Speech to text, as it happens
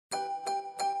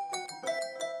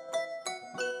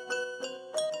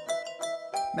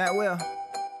Matt Will.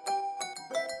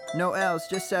 No L's,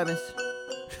 just sevens.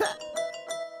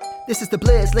 This is the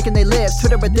bliss, licking they lips,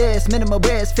 Twitter with this, minimal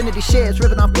risk, finity shits,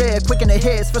 ripping off grid, quick in the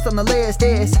hits, first on the list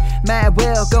is Mad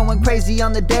Will, going crazy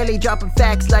on the daily, dropping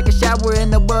facts like a shower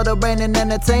in the world of rain and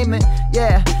entertainment.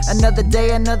 Yeah, another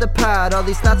day, another pod, all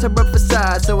these thoughts are a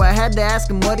facade, so I had to ask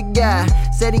him what he got.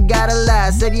 Said he got a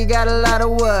lot, said you got a lot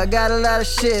of what, got a lot of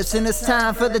shifts, and it's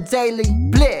time for the Daily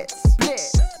Blitz.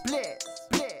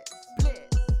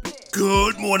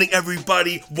 Good morning,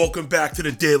 everybody. Welcome back to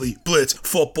the Daily Blitz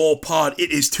Football Pod.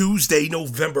 It is Tuesday,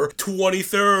 November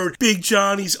 23rd. Big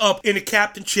Johnny's up in the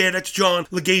captain chair. That's John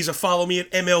Legeza. Follow me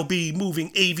at MLB Moving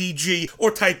AVG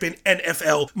or type in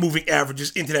NFL Moving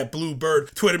Averages into that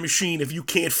Bluebird Twitter machine. If you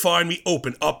can't find me,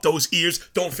 open up those ears.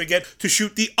 Don't forget to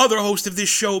shoot the other host of this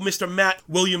show, Mr. Matt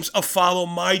Williams, a follow,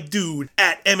 my dude,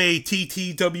 at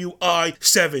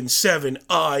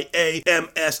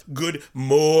MATTWI77IAMS. Good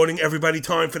morning, everybody.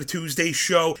 Time for the Tuesday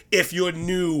show. If you're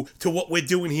new to what we're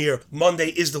doing here, Monday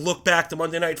is the look back, the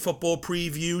Monday Night Football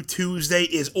preview. Tuesday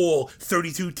is all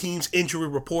 32 teams injury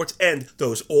reports and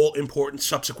those all important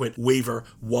subsequent waiver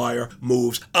wire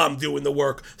moves. I'm doing the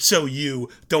work so you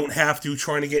don't have to,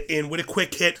 trying to get in with a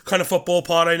quick hit kind of football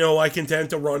pod. I know I can tend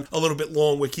to run a little bit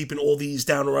long. We're keeping all these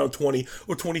down around 20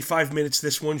 or 25 minutes.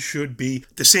 This one should be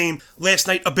the same. Last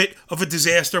night, a bit of a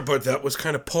disaster, but that was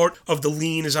kind of part of the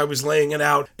lean as I was laying it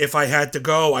out. If I had to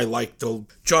go, I like the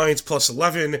Giants plus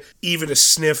 11, even a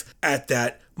sniff at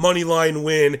that money line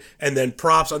win, and then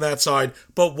props on that side.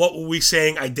 But what were we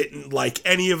saying? I didn't like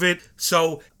any of it.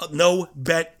 So no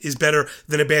bet is better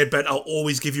than a bad bet. I'll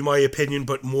always give you my opinion,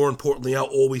 but more importantly, I'll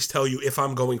always tell you if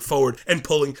I'm going forward and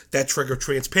pulling that trigger.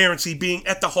 Transparency being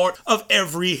at the heart of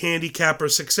every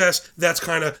handicapper's success. That's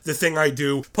kind of the thing I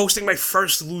do. Posting my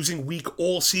first losing week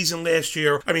all season last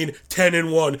year.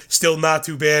 10-1, still not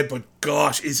too bad, but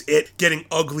gosh, is it getting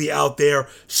ugly out there.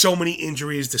 So many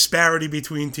injuries, disparity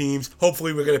between teams.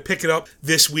 Hopefully we're going to pick it up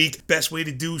this week. Best way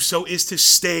to do so is to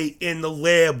stay in the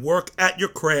lab, work at your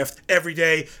craft every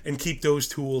day, and keep those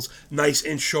tools nice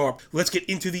and sharp. Let's get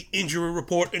into the injury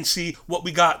report and see what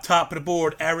we got. Top of the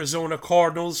board, Arizona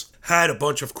Cardinals had a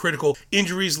bunch of critical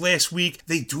injuries last week.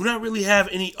 They do not really have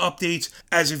any updates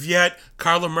as of yet.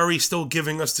 Kyler Murray still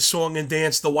giving us the song and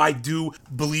dance, though I do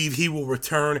believe he will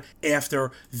return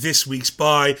after this week's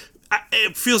bye.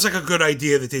 It feels like a good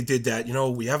idea that they did that.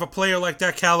 We have a player like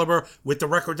that caliber with the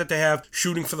record that they have,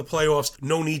 shooting for the playoffs.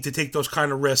 No need to take those kind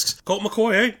of risks. Colt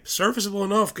McCoy, serviceable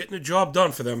enough, getting the job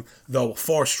done for them, though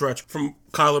far stretch from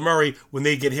Kyler Murray. When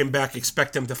they get him back,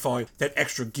 expect them to find that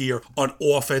extra gear on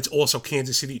offense. Also,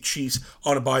 Kansas City Chiefs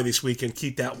on a bye this weekend.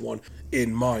 Keep that one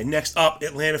in mind. Next up,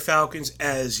 Atlanta Falcons.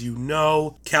 As you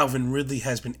know, Calvin Ridley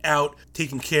has been out,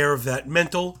 taking care of that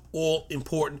mental. All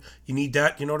important. You need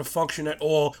that, to function at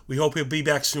all. We hope he'll be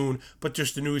back soon, but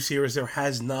just the news here is there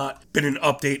has not been an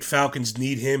update. Falcons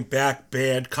need him back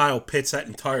bad. Kyle Pitts, that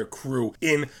entire crew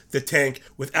in the tank.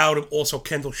 Without him, also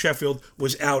Kendall Sheffield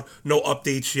was out. No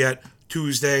updates yet.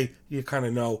 Tuesday, you kind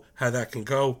of know how that can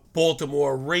go.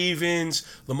 Baltimore Ravens,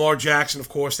 Lamar Jackson, of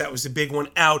course, that was the big one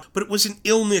out, but it was an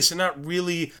illness and not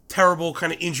really terrible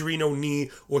kind of injury, no knee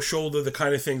or shoulder, the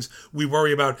kind of things we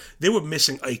worry about. They were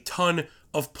missing a ton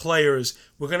of players.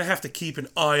 We're going to have to keep an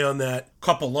eye on that.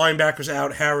 Couple linebackers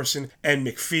out, Harrison and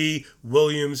McPhee.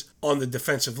 Williams on the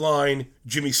defensive line.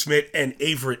 Jimmy Smith and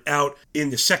Averett out in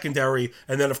the secondary.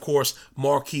 And then, of course,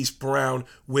 Marquise Brown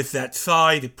with that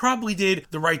thigh. They probably did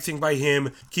the right thing by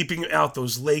him. Keeping out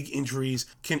those leg injuries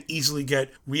can easily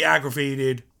get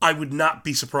re-aggravated. I would not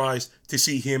be surprised to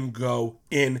see him go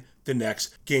in the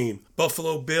next game.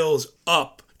 Buffalo Bills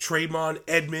up. Trayvon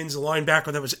Edmonds, the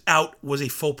linebacker that was out, was a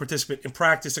full participant in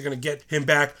practice. They're going to get him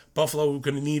back. Buffalo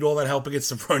going to need all that help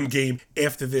against the run game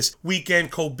after this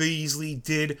weekend. Cole Beasley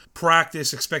did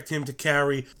practice. Expect him to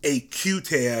carry a Q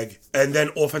tag. And then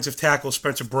offensive tackle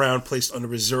Spencer Brown placed on the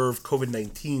reserve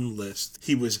COVID-19 list.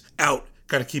 He was out.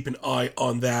 Got to keep an eye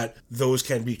on that. Those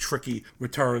can be tricky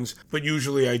returns, but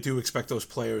usually I do expect those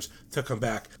players to come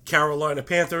back. Carolina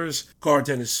Panthers, guard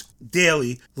Dennis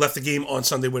Daly left the game on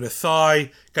Sunday with a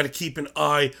thigh. Got to keep an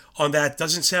eye on that.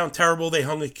 Doesn't sound terrible. They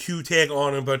hung a Q tag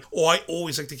on him, but I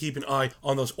always like to keep an eye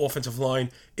on those offensive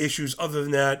line issues. Other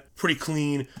than that, pretty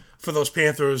clean. For those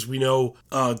Panthers, we know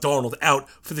Darnold out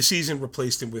for the season,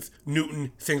 replaced him with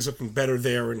Newton. Things looking better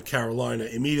there in Carolina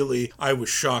immediately. I was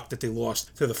shocked that they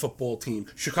lost to the football team.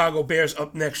 Chicago Bears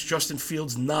up next. Justin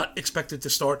Fields not expected to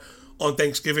start on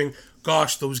Thanksgiving.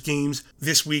 Gosh, those games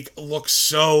this week look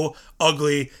so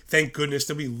ugly. Thank goodness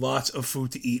there'll be lots of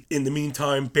food to eat. In the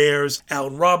meantime, Bears,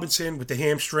 Allen Robinson with the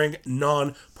hamstring,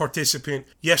 non-participant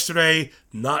yesterday.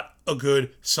 Not a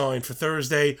good sign for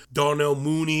Thursday. Darnell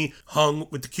Mooney hung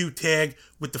with the Q tag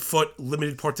with the foot,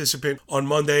 limited participant on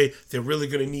Monday. They're really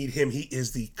going to need him. He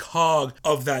is the cog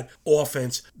of that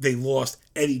offense. They lost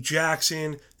Eddie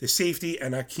Jackson, the safety,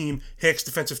 and Akeem Hicks,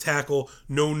 defensive tackle.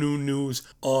 No new news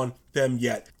on them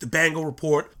yet. The Bengal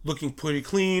report looking pretty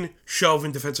clean.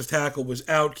 Shelvin, defensive tackle, was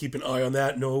out. Keep an eye on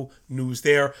that. No news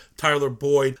there. Tyler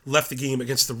Boyd left the game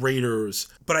against the Raiders.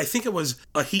 But I think it was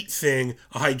a heat thing,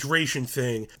 a hydration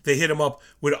thing. They hit him up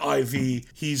with IV.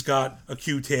 He's got a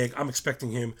Q tag. I'm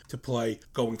expecting him to play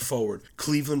going forward.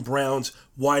 Cleveland Browns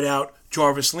wideout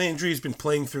Jarvis Landry has been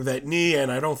playing through that knee, and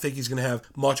I don't think he's going to have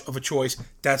much of a choice.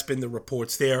 That's been the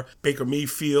reports there. Baker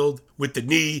Mayfield with the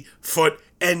knee, foot,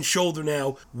 and shoulder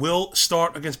now will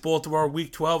start against Baltimore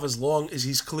Week 12 as long as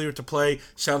he's cleared to play.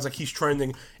 Sounds like he's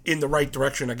trending in the right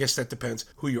direction. I guess that depends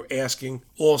who you're asking.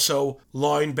 Also,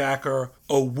 linebacker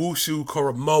Owusu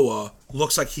Koromoa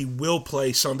looks like he will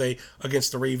play Sunday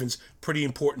against the Ravens. Pretty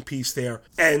important piece there.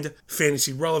 And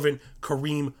fantasy relevant,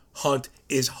 Kareem Hunt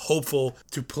is hopeful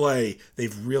to play.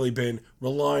 They've really been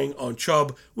relying on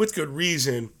Chubb with good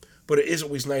reason, but it is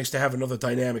always nice to have another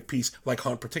dynamic piece like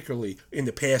Hunt, particularly in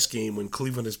the past game when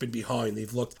Cleveland has been behind.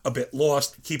 They've looked a bit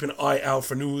lost. Keep an eye out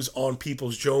for news on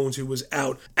Peoples-Jones, who was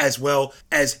out, as well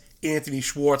as Anthony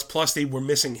Schwartz. Plus, they were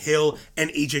missing Hill and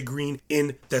AJ Green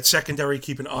in that secondary.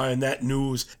 Keep an eye on that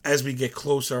news as we get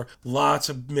closer. Lots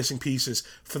of missing pieces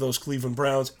for those Cleveland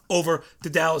Browns. Over the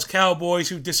Dallas Cowboys,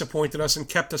 who disappointed us and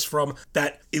kept us from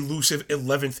that elusive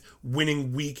 11th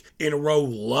winning week in a row.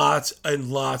 Lots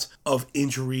and lots of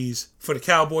injuries for the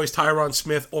Cowboys. Tyron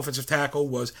Smith, offensive tackle,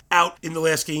 was out in the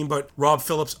last game, but Rob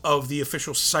Phillips of the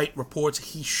official site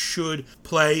reports he should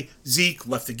play. Zeke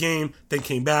left the game, then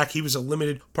came back. He was a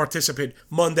limited participant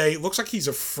Monday. Looks like he's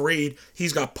afraid.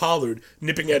 He's got Pollard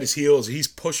nipping at his heels. He's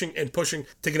pushing and pushing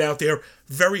to get out there.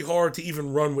 Very hard to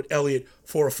even run with Elliott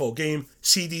for a full game.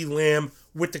 CeeDee Lamb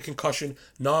with the concussion,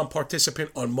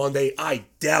 non-participant on Monday. I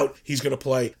doubt he's going to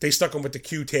play. They stuck him with the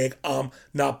Q tag. I'm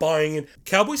not buying it.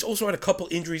 Cowboys also had a couple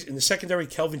injuries in the secondary.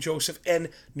 Kelvin Joseph and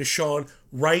Nashawn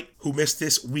Wright, who missed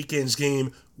this weekend's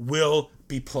game, will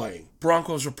be playing.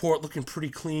 Broncos report looking pretty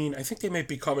clean. I think they might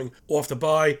be coming off the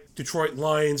bye. Detroit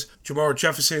Lions, Jamar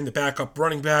Jefferson, the backup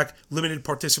running back, limited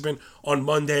participant on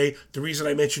Monday. The reason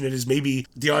I mention it is maybe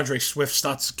DeAndre Swift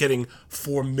starts getting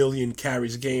 4 million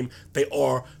carries a game. They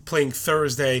are playing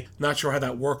Thursday. Not sure how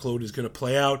that workload is going to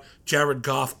play out. Jared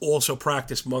Goff also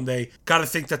practiced Monday. Got to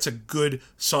think that's a good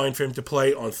sign for him to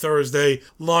play on Thursday.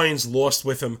 Lions lost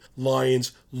with him.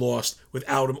 Lions lost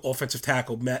without him. Offensive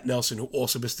tackle Matt Nelson, who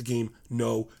also missed the game.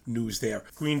 No news there.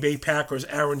 Green Bay Packers,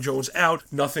 Aaron Jones out.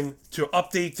 Nothing to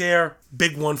update there.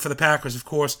 Big one for the Packers, of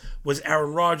course, was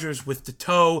Aaron Rodgers with the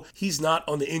toe. He's not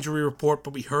on the injury report,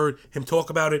 but we heard him talk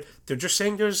about it. They're just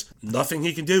saying there's nothing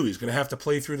he can do. He's going to have to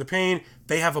play through the pain.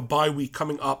 They have a bye week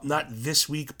coming up, not this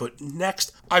week, but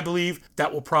next. I believe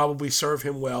that will probably serve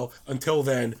him well. Until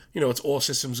then, it's all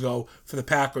systems go for the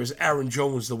Packers. Aaron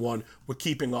Jones, the one we're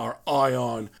keeping our eye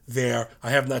on there.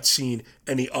 I have not seen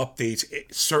any updates.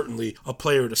 Certainly a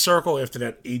player to circle after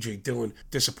that A.J. Dillon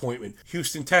disappointment.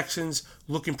 Houston Texans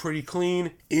looking pretty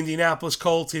clean. Indianapolis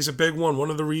Colts is a big one. One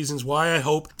of the reasons why I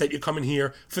hope that you're coming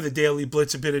here for the Daily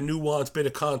Blitz, a bit of nuance, bit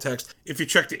of context. If you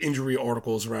check the injury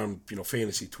articles around,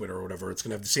 fantasy Twitter or whatever, it's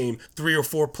going to have the same 3 or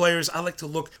 4 players. I like to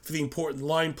look for the important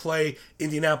line play.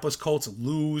 Indianapolis Colts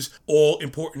lose all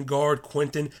important guard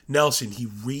Quentin Nelson. He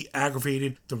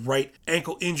re-aggravated the right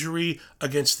ankle injury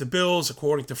against the Bills,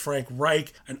 according to Frank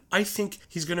Reich, and I think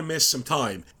he's going to miss some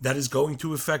time. That is going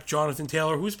to affect Jonathan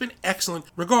Taylor, who's been excellent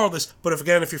regardless. But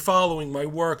if you're following my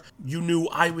work, you knew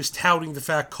I was touting the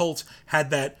fact Colts had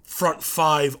that front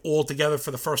 5 all together for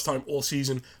the first time all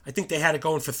season. I think they had it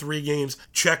going for 3 games.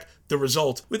 Check the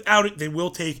result. Without it, they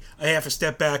will take a half a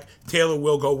step back. Taylor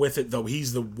will go with it, though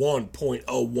he's the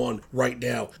 1.01 right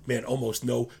now. Man, almost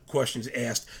no questions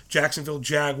asked. Jacksonville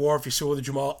Jaguar, if you saw the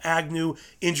Jamal Agnew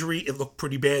injury, it looked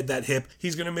pretty bad, that hip.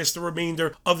 He's going to miss the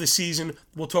remainder of the season.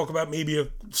 We'll talk about maybe a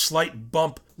slight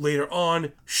bump later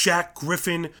on. Shaq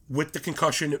Griffin with the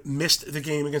concussion missed the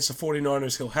game against the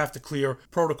 49ers. He'll have to clear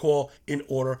protocol in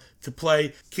order to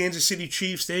play. Kansas City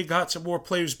Chiefs, they got some more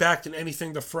players back than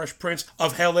anything. The Fresh Prince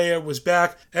of Bel-Air was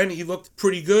back, and he looked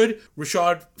pretty good.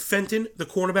 Rashad Fenton, the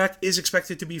cornerback, is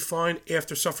expected to be fine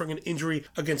after suffering an injury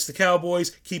against the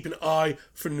Cowboys. Keep an eye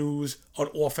for news on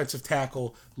offensive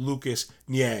tackle Lucas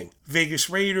Niang. Vegas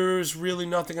Raiders, really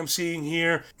nothing I'm seeing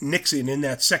here. Nixon in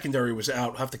that secondary was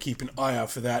out. I'll have to keep an eye out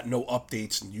for that. No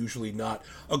updates, and usually not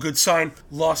a good sign.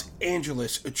 Los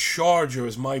Angeles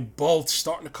Chargers, my bolts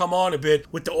starting to come on a bit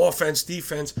with the offense,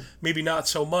 defense, maybe not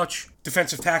so much.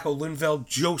 Defensive tackle Linval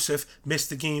Joseph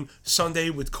missed the game Sunday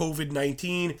with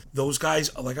COVID-19. Those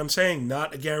guys, like I'm saying,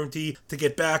 not a guarantee to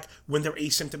get back. When they're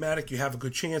asymptomatic, you have a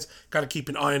good chance. Got to keep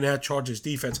an eye on that. Chargers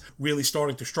defense really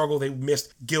starting to struggle. They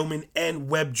missed Gilman and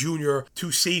Webb Jr.,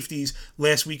 two safeties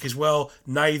last week as well.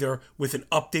 Neither with an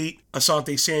update.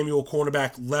 Asante Samuel,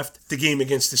 cornerback, left the game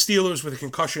against the Steelers with a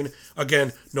concussion.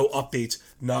 Again, no updates.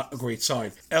 Not a great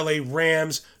sign. LA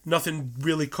Rams, nothing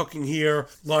really cooking here.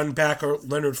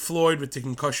 Linebacker Leonard Floyd with the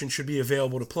concussion should be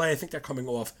available to play. I think they're coming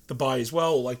off the bye as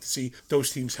well. We'll like to see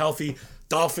those teams healthy.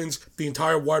 Dolphins, the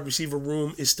entire wide receiver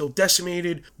room is still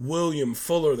decimated. William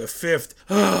Fuller, the fifth.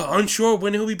 Unsure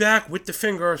when he'll be back with the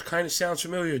finger. Kind of sounds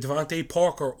familiar. Devontae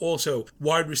Parker, also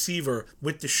wide receiver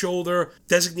with the shoulder.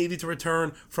 Designated to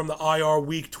return from the IR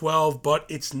week 12, but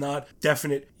it's not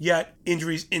definite yet.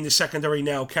 Injuries in the secondary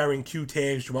now carrying Q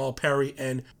tags. Jamal Perry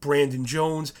and Brandon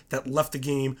Jones that left the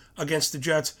game against the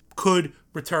Jets could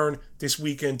return this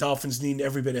weekend. Dolphins need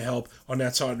every bit of help on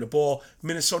that side of the ball.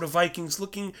 Minnesota Vikings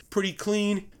looking pretty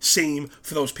clean. Same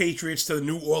for those Patriots to the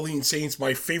New Orleans Saints.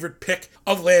 My favorite pick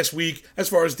of last week as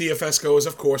far as DFS goes.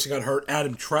 Of course, he got hurt.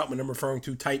 Adam Troutman, I'm referring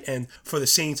to, tight end for the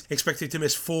Saints. Expected to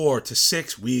miss 4 to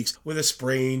 6 weeks with a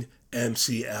sprained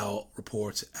MCL,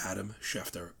 reports Adam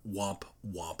Schefter. Womp,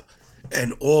 womp.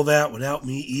 And all that without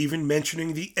me even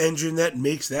mentioning the engine that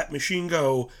makes that machine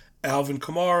go. Alvin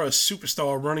Kamara,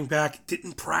 superstar running back,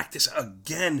 didn't practice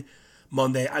again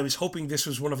Monday. I was hoping this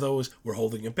was one of those, we're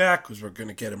holding him back because we're going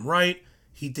to get him right.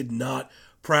 He did not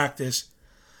practice.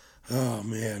 Oh,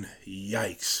 man.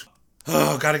 Yikes.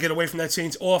 Oh, got to get away from that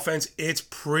Saints offense. It's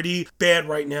pretty bad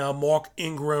right now. Mark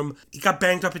Ingram, he got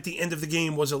banged up at the end of the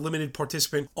game, was a limited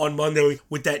participant on Monday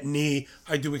with that knee.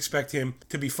 I do expect him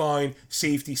to be fine.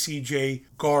 Safety CJ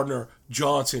Gardner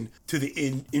Johnson to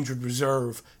the injured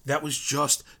reserve. That was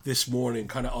just this morning.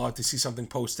 Kind of odd to see something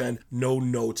post-10. No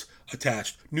notes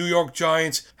attached. New York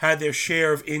Giants had their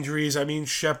share of injuries. I mean,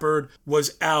 Shepard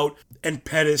was out and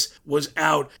Pettis was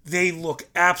out. They look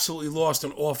absolutely lost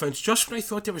on offense. Just when I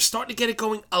thought they were starting to get it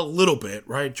going a little bit,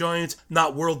 right? Giants,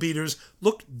 not world beaters,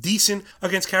 looked decent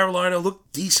against Carolina,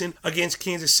 looked decent against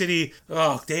Kansas City.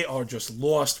 Oh, they are just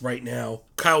lost right now.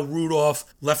 Kyle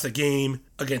Rudolph left the game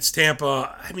against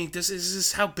Tampa. I mean, this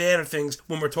is how bad are things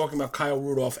when we're talking about Kyle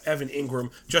Rudolph, Evan Ingram.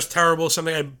 Just terrible.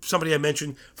 Somebody I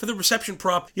mentioned for the reception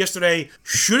prop yesterday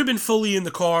should have been fully in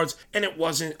the cards, and it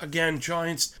wasn't. Again,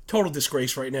 Giants, total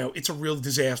disgrace right now. It's a real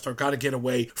disaster. Got to get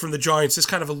away from the Giants. This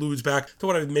kind of alludes back to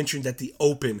what I mentioned at the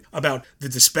Open about the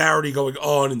disparity going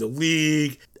on in the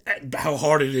league. How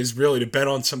hard it is really to bet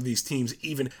on some of these teams,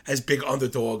 even as big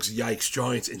underdogs. Yikes,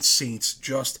 Giants and Saints,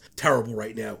 just terrible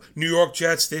right now. New York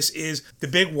Jets, this is the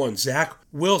big one. Zach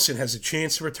Wilson has a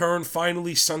chance to return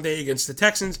finally Sunday against the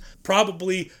Texans.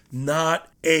 Probably not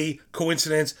a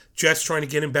coincidence. Jets trying to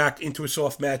get him back into a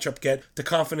soft matchup, get the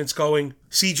confidence going.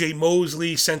 CJ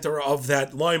Mosley, center of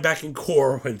that linebacking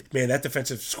core. And man, that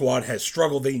defensive squad has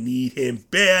struggled. They need him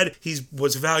bad. He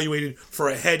was evaluated for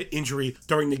a head injury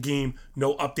during the game.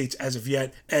 No updates as of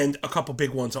yet. And a couple big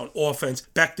ones on offense.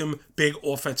 Beckham, big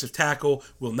offensive tackle,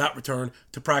 will not return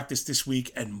to practice this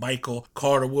week. And Michael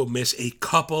Carter will miss a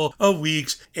couple of weeks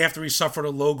after he suffered a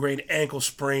low-grade ankle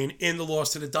sprain in the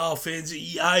loss to the Dolphins.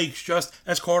 Yikes, just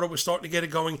as Carter was starting to get it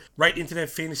going right into that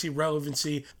fantasy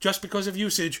relevancy just because of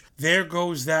usage. There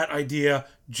goes that idea.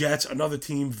 Jets, another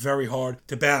team very hard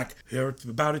to back. Here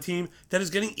about a team that is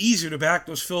getting easier to back.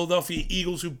 Those Philadelphia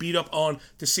Eagles who beat up on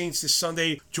the Saints this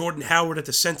Sunday. Jordan Howard at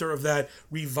the center of that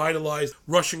revitalized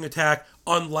rushing attack.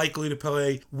 Unlikely to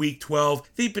play week 12.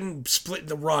 They've been splitting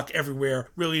the rock everywhere.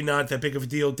 Really not that big of a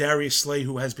deal. Darius Slay,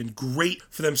 who has been great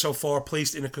for them so far,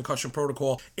 placed in a concussion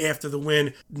protocol after the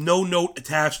win. No note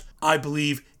attached. I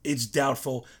believe it's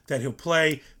doubtful that he'll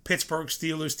play. Pittsburgh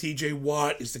Steelers, TJ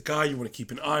Watt is the guy you want to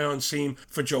keep an eye on. Same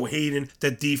for Joe Hayden.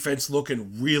 That defense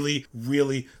looking really,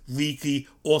 really leaky.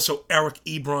 Also, Eric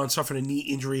Ebron suffered a knee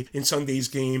injury in Sunday's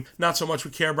game. Not so much we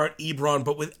care about Ebron,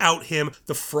 but without him,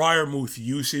 the Freiermuth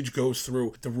usage goes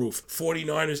through the roof.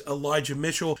 49ers, Elijah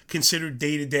Mitchell, considered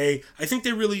day-to-day. I think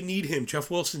they really need him.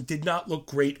 Jeff Wilson did not look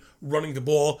great running the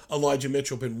ball. Elijah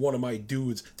Mitchell been one of my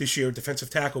dudes this year. Defensive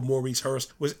tackle Maurice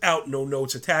Hurst was out, no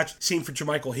notes attached. Same for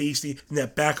Jermichael Hasty in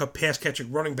that backup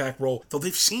pass-catching running back role, though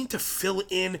they've seemed to fill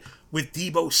in with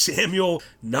Deebo Samuel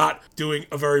not doing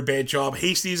a very bad job.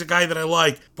 Hasty is a guy that I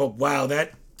like, but wow,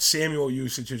 that Samuel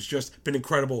usage has just been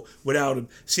incredible without him.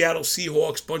 Seattle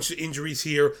Seahawks, bunch of injuries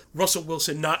here. Russell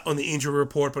Wilson not on the injury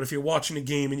report, but if you're watching the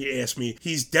game and you ask me,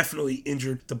 he's definitely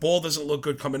injured. The ball doesn't look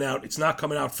good coming out. It's not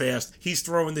coming out fast. He's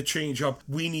throwing the change up.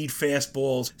 We need fast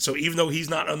balls. So even though he's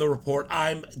not on the report,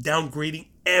 I'm downgrading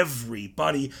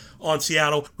everybody on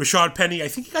Seattle. Rashad Penny, I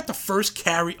think he got the first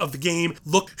carry of the game,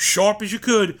 looked sharp as you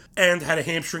could, and had a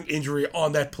hamstring injury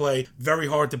on that play. Very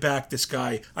hard to back this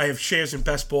guy. I have shares in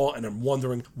best ball, and I'm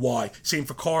wondering why. Same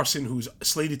for Carson, who's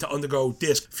slated to undergo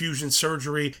disc fusion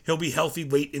surgery. He'll be healthy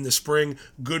late in the spring.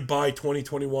 Goodbye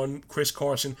 2021, Chris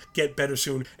Carson. Get better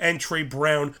soon. And Trey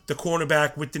Brown, the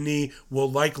cornerback with the knee,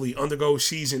 will likely undergo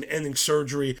season-ending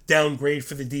surgery. Downgrade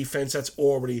for the defense that's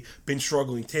already been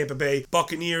struggling. Tampa Bay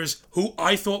Buccaneers, who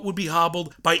I thought would be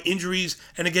hobbled by injuries,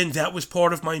 and again, that was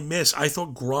part of my miss. I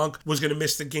thought Gronk was going to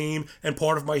miss the game, and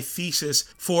part of my thesis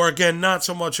for, again, not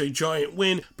so much a Giant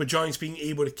win, but Giants being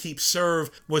able to keep serve,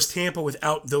 was Tampa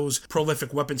without those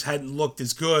prolific weapons hadn't looked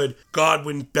as good.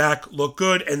 Godwin back, looked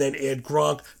good, and then add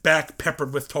Gronk back,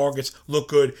 peppered with targets, look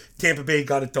good. Tampa Bay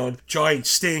got it done. Giants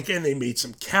stink, and they made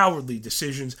some cowardly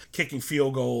decisions, kicking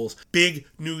field goals. Big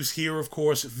news here, of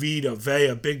course, Vita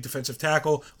Vea, big defensive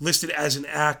tackle, listed as an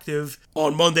active.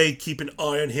 On Monday, keep an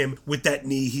eye on him with that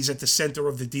knee. He's at the center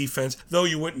of the defense, though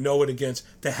you wouldn't know it against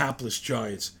the hapless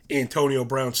Giants. Antonio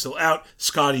Brown still out,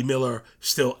 Scotty Miller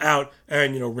still out,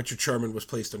 and, Richard Sherman was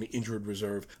placed on the injured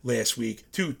reserve last week.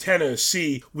 To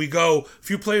Tennessee, we go. A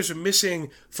few players are missing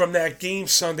from that game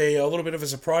Sunday. A little bit of a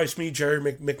surprise to me. Jerry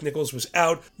McNichols was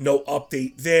out. No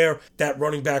update there. That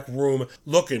running back room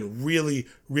looking really,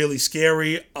 really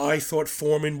scary. I thought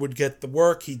Foreman would get the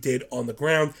work. He did on the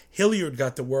ground. Hilliard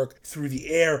got the work through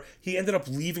the air. He ended up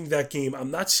leaving that game.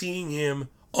 I'm not seeing him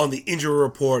on the injury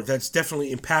report. That's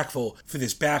definitely impactful for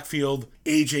this backfield.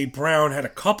 A.J. Brown had a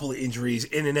couple of injuries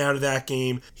in and out of that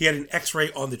game. He had an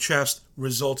x-ray on the chest.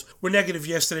 Results were negative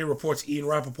yesterday, reports Ian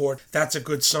Rappaport. That's a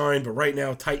good sign, but right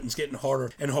now, Titans getting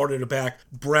harder and harder to back.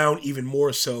 Brown even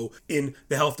more so in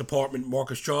the health department.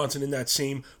 Marcus Johnson in that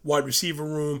same wide receiver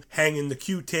room, hanging the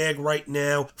Q tag right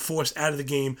now, forced out of the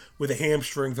game with a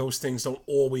hamstring. Those things don't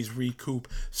always recoup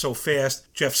so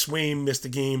fast. Jeff Swain missed the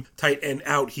game, tight end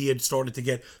out. He had started to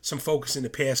get some focus in the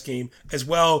pass game as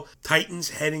well.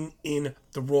 Titans heading in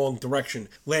the wrong direction.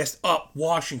 Last up,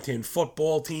 Washington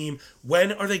football team.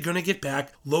 When are they going to get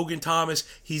back Logan Thomas?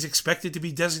 He's expected to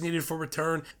be designated for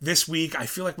return this week. I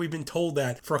feel like we've been told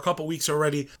that for a couple weeks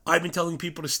already. I've been telling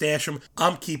people to stash him.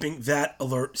 I'm keeping that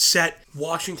alert set.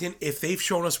 Washington, if they've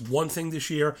shown us one thing this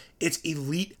year, it's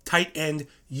elite tight end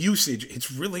usage.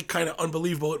 It's really kind of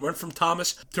unbelievable. It went from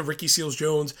Thomas to Ricky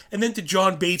Seals-Jones and then to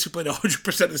John Bates, who played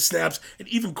 100% of the snaps and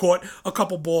even caught a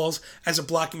couple balls as a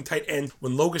blocking tight end.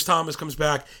 When Logan Thomas comes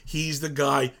back, he's the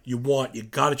guy you want. You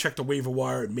got to check the waiver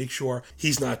wire and make sure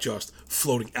he's not just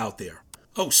floating out there.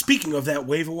 Oh, speaking of that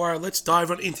waiver wire, let's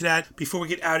dive on into that before we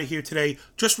get out of here today.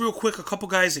 Just real quick, a couple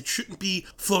guys that shouldn't be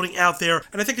floating out there.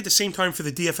 And I think at the same time for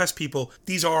the DFS people,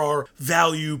 these are our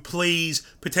value plays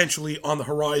potentially on the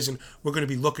horizon we're going to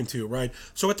be looking to, right?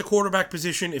 So at the quarterback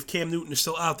position, if Cam Newton is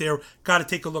still out there, got to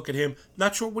take a look at him.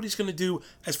 Not sure what he's going to do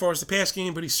as far as the pass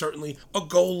game, but he's certainly a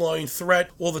goal line threat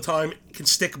all the time. Can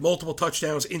stick multiple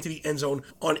touchdowns into the end zone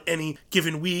on any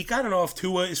given week. I don't know if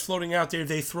Tua is floating out there.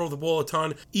 They throw the ball a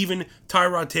ton. Even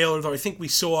Tyrod Taylor, though I think we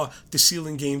saw the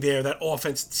ceiling game there. That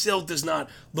offense still does not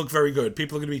look very good.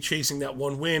 People are going to be chasing that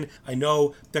one win. I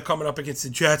know they're coming up against the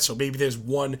Jets, so maybe there's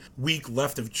 1 week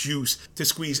left of juice to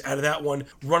squeeze out of that one.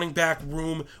 Running back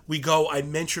room, we go. I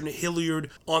mentioned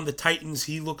Hilliard on the Titans.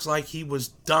 He looks like he was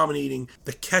dominating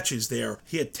the catches there.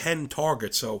 He had 10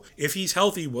 targets, so if he's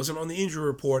healthy, wasn't on the injury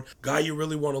report, guy you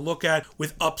really want to look at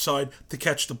with upside to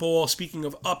catch the ball. Speaking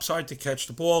of upside to catch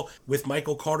the ball, with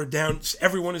Michael Carter down,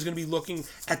 everyone is going to be looking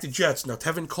at the Jets. Now,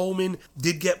 Tevin Coleman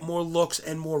did get more looks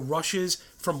and more rushes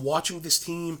from watching this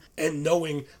team and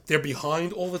knowing they're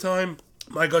behind all the time.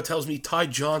 My gut tells me Ty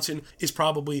Johnson is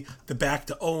probably the back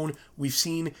to own. We've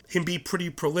seen him be pretty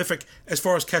prolific as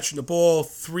far as catching the ball.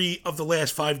 3 of the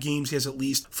last 5 games, he has at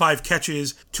least 5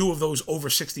 catches, 2 of those over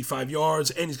 65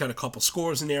 yards, and he's got a couple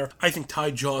scores in there. I think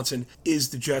Ty Johnson is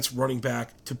the Jets running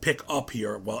back to pick up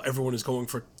here while everyone is going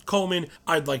for Coleman.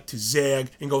 I'd like to zag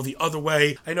and go the other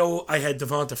way. I know I had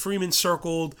Devonta Freeman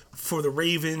circled for the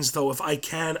Ravens, though if I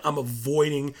can, I'm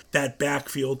avoiding that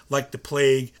backfield like the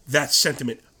plague. That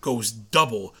sentiment goes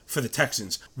double for the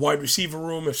Texans. Wide receiver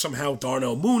room, if somehow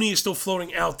Darnell Mooney is still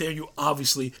floating out there, you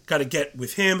obviously got to get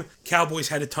with him. Cowboys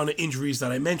had a ton of injuries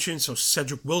that I mentioned, so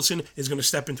Cedric Wilson is going to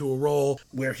step into a role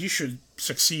where he should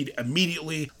succeed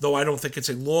immediately, though I don't think it's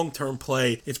a long-term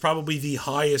play. It's probably the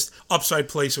highest upside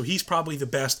play, so he's probably the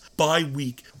best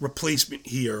bye-week replacement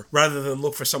here, rather than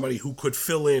look for somebody who could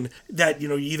fill in that,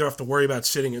 you either have to worry about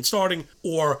sitting and starting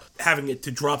or having it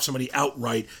to drop somebody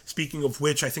outright. Speaking of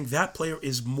which, I think that player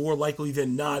is more likely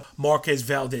than not Marquez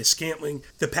Valdes-Scantling.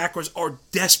 The Packers are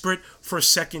desperate for a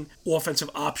second offensive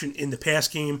option in the pass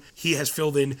game. He has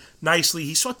filled in nicely.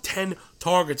 He saw 10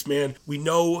 targets, man. We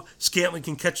know Scantling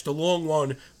can catch the long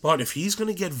one, but if he's going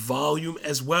to get volume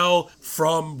as well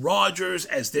from Rodgers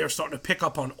as they're starting to pick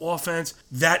up on offense,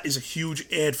 that is a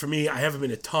huge add for me. I have him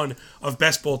in a ton of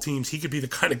best ball teams. He could be the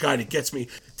kind of guy that gets me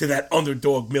to that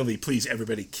underdog millie. Please,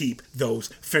 everybody, keep those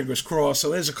fingers crossed. So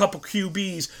there's a couple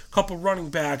QBs, a couple running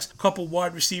backs, a couple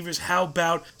wide receivers. How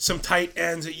about some tight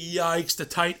ends? Yikes, the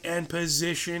tight end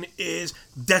position is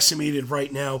decimated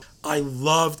right now. I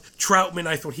loved Troutman.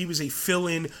 I thought he was a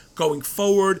fill-in going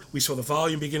forward. We saw the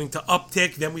volume beginning to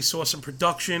uptick. Then we saw some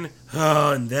production.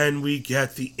 And then we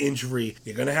get the injury.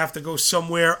 You're going to have to go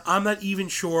somewhere. I'm not even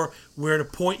sure where to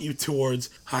point you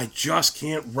towards. I just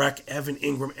can't wreck Evan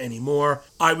Ingram anymore.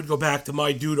 I would go back to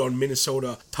my dude on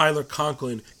Minnesota, Tyler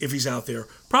Conklin, if he's out there.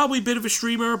 Probably a bit of a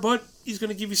streamer, but he's going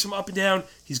to give you some up and down.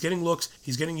 He's getting looks.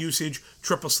 He's getting usage.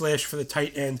 Triple slash for the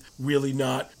tight end. Really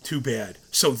not too bad.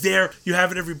 So there you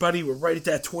have it, everybody. We're right at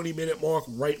that 20-minute mark,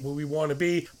 right where we want to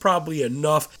be. Probably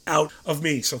enough out of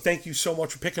me. So thank you so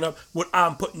much for picking up what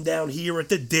I'm putting down here at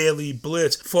the Daily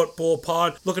Blitz Football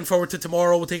Pod. Looking forward to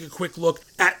tomorrow. We'll take a quick look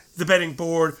at the betting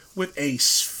board with a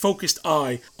focused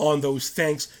eye on those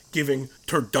Thanksgiving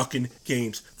turducken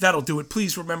games. That'll do it.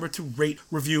 Please remember to rate,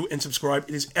 review, and subscribe.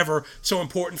 It is ever so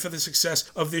important for the success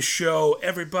of this show.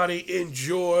 Everybody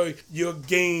enjoy your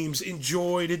games.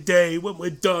 Enjoy the day when we're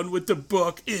done with the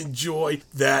book. Enjoy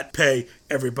that pay.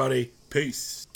 Everybody, peace.